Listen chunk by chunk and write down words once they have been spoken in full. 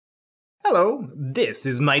Hello, this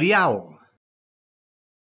is Mighty Owl.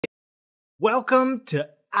 Welcome to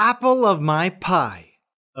Apple of My Pie,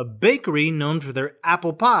 a bakery known for their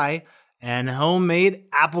apple pie and homemade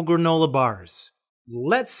apple granola bars.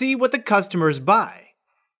 Let's see what the customers buy.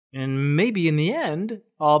 And maybe in the end,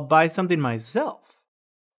 I'll buy something myself.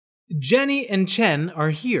 Jenny and Chen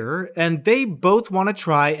are here, and they both want to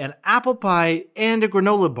try an apple pie and a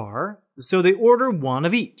granola bar, so they order one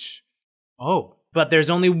of each. Oh, but there's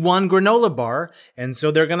only one granola bar, and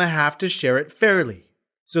so they're gonna have to share it fairly.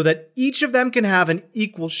 So that each of them can have an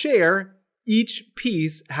equal share, each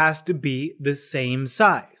piece has to be the same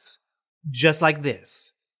size. Just like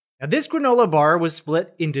this. Now this granola bar was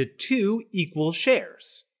split into 2 equal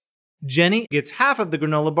shares. Jenny gets half of the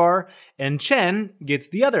granola bar, and Chen gets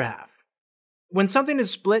the other half. When something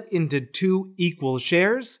is split into 2 equal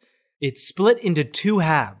shares, it's split into 2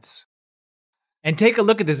 halves. And take a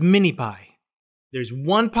look at this mini pie. There's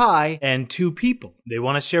 1 pie and 2 people. They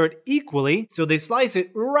want to share it equally, so they slice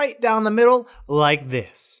it right down the middle like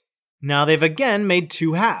this. Now they've again made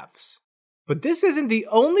 2 halves. But this isn't the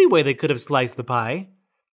only way they could have sliced the pie.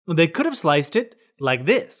 They could have sliced it like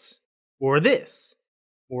this, or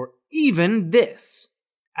even this.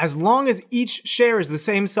 As long as each share is the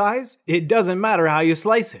same size, it doesn't matter how you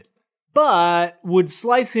slice it. But would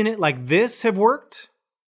slicing it like this have worked?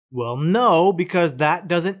 Well, no, because that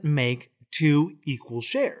doesn't make 2 equal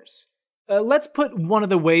shares. Let's put one of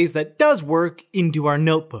the ways that does work into our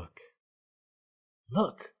notebook.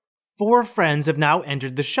 Look, 4 friends have now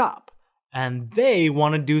entered the shop, and they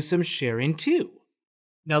want to do some sharing too.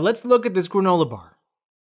 Now let's look at this granola bar.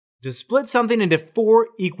 To split something into 4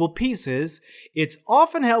 equal pieces, it's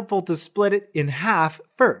often helpful to split it in half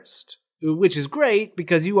first, which is great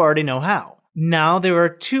because you already know how. Now there are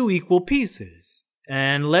 2 equal pieces,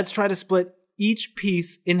 and let's try to split each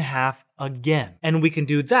piece in half again. And we can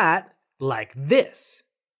do that like this.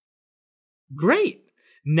 Great!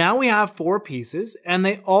 Now we have 4 pieces, and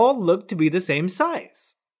they all look to be the same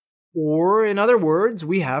size. Or in other words,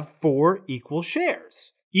 we have 4 equal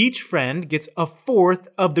shares. Each friend gets 1/4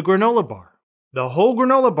 of the granola bar. The whole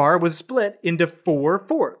granola bar was split into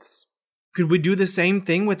 4/4. Could we do the same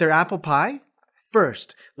thing with their apple pie?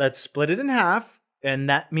 First, let's split it in half, and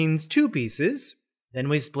that means 2 pieces. Then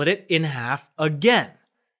we split it in half again.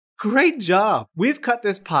 Great job! We've cut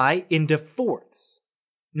this pie into 4ths.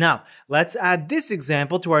 Now, let's add this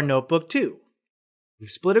example to our notebook too. We've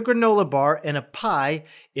split a granola bar and a pie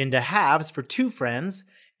into halves for 2 friends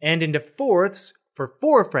and into 4ths for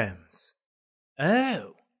 4 friends.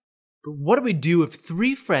 Oh, but what do we do if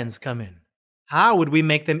 3 friends come in? How would we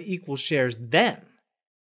make them equal shares then?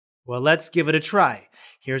 Well, let's give it a try.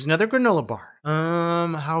 Here's another granola bar.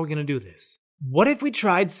 How are we gonna do this? What if we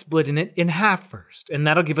tried splitting it in half first? And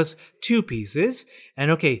that'll give us 2 pieces.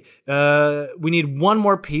 And okay, we need 1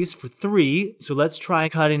 more piece for 3, so let's try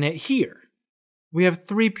cutting it here. We have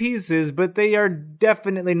 3 pieces, but they are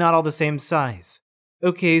definitely not all the same size.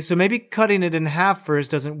 Okay, so maybe cutting it in half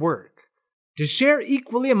first doesn't work. To share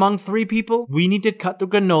equally among 3 people, we need to cut the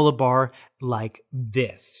granola bar like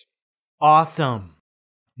this. Awesome!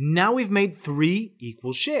 Now we've made 3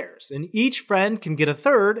 equal shares, and each friend can get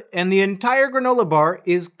 1/3, and the entire granola bar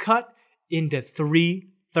is cut into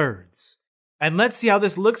 3/3. And let's see how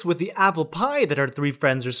this looks with the apple pie that our 3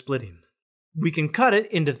 friends are splitting. We can cut it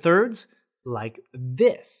into 1/3 like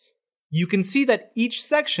this. You can see that each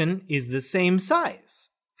section is the same size.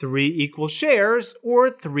 3 equal shares or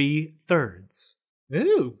 3/3.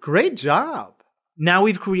 Ooh, great job! Now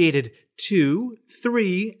we've created 2,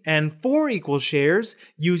 3, and 4 equal shares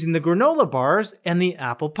using the granola bars and the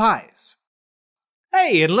apple pies.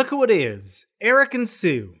 Hey, and look who it is! Eric and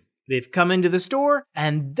Sue. They've come into the store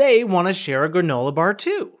and they want to share a granola bar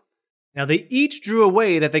too. Now they each drew a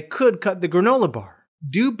way that they could cut the granola bar.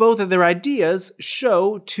 Do both of their ideas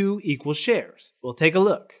show 2 equal shares? We'll take a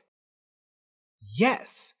look.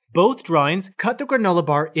 Yes, both drawings cut the granola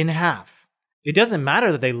bar in half. It doesn't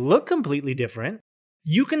matter that they look completely different.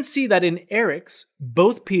 You can see that in Eric's,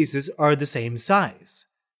 both pieces are the same size.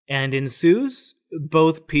 And in Sue's,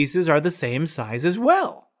 both pieces are the same size as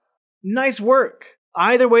well. Nice work!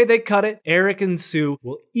 Either way they cut it, Eric and Sue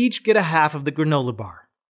will each get 1/2 of the granola bar.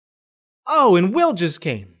 Oh, and Will just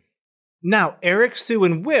came. Now, Eric, Sue,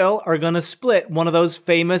 and Will are going to split one of those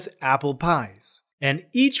famous apple pies. And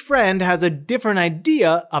each friend has a different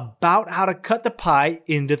idea about how to cut the pie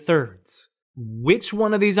into 3/3. Which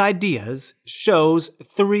one of these ideas shows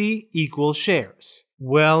 3 equal shares?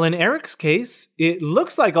 Well, in Eric's case, it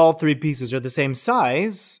looks like all 3 pieces are the same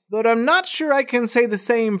size, but I'm not sure I can say the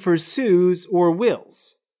same for Sue's or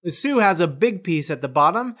Will's. Sue has a big piece at the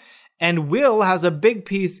bottom, and Will has a big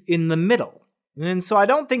piece in the middle. And so I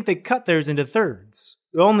don't think they cut theirs into thirds.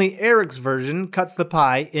 Only Eric's version cuts the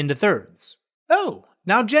pie into thirds. Oh,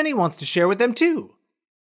 now Jenny wants to share with them too.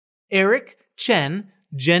 Eric, Chen,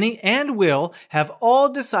 Jenny, and Will have all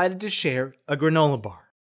decided to share a granola bar.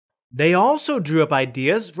 They also drew up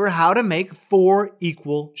ideas for how to make 4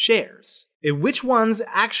 equal shares. Which ones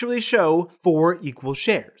actually show 4 equal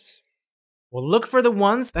shares? Well, look for the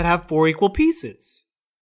ones that have 4 equal pieces.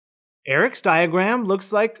 Eric's diagram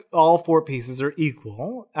looks like all 4 pieces are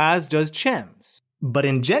equal, as does Chen's. But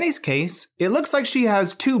in Jenny's case, it looks like she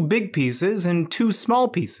has 2 big pieces and 2 small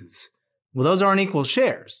pieces. Well, those aren't equal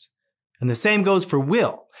shares. And the same goes for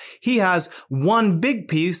Will. He has 1 big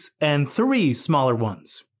piece and 3 smaller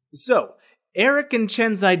ones. So, Eric and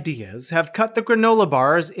Chen's ideas have cut the granola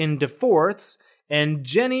bars into fourths, and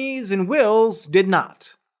Jenny's and Will's did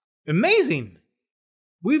not. Amazing!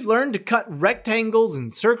 We've learned to cut rectangles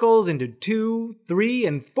and circles into 2, 3,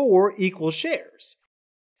 and 4 equal shares.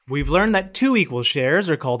 We've learned that 2 equal shares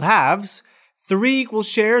are called halves, 3 equal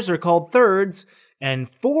shares are called thirds, and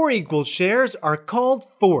 4 equal shares are called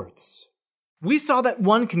fourths. We saw that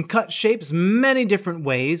one can cut shapes many different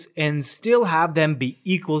ways and still have them be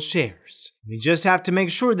equal shares. We just have to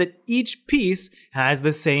make sure that each piece has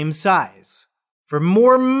the same size. For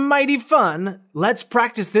more mighty fun, let's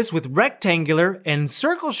practice this with rectangular and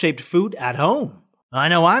circle-shaped food at home. I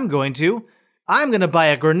know I'm going to. I'm going to buy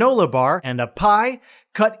a granola bar and a pie,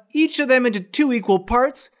 cut each of them into 2 equal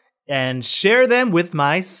parts, and share them with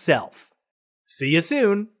myself. See you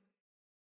soon!